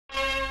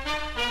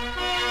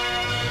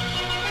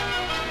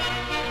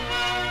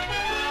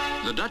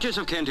The Duchess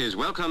of Kent is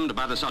welcomed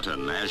by the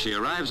Sultan as she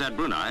arrives at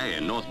Brunei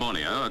in North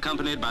Borneo,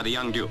 accompanied by the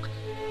young Duke.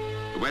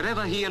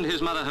 Wherever he and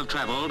his mother have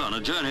traveled on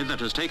a journey that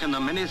has taken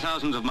them many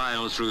thousands of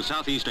miles through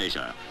Southeast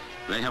Asia,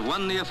 they have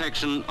won the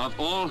affection of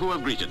all who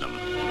have greeted them.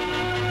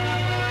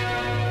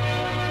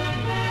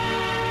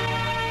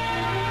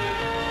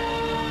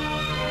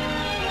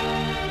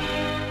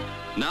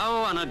 Now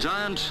on a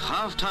giant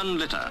half-ton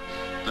litter,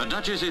 the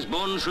Duchess is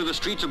borne through the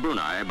streets of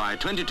Brunei by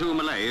 22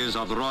 Malays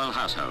of the royal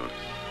household.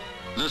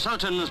 The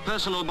Sultan's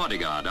personal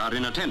bodyguard are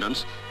in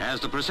attendance as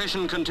the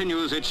procession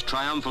continues its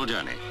triumphal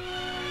journey.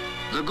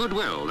 The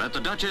goodwill that the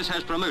Duchess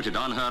has promoted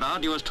on her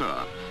arduous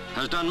tour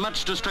has done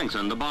much to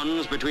strengthen the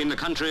bonds between the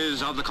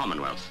countries of the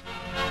Commonwealth.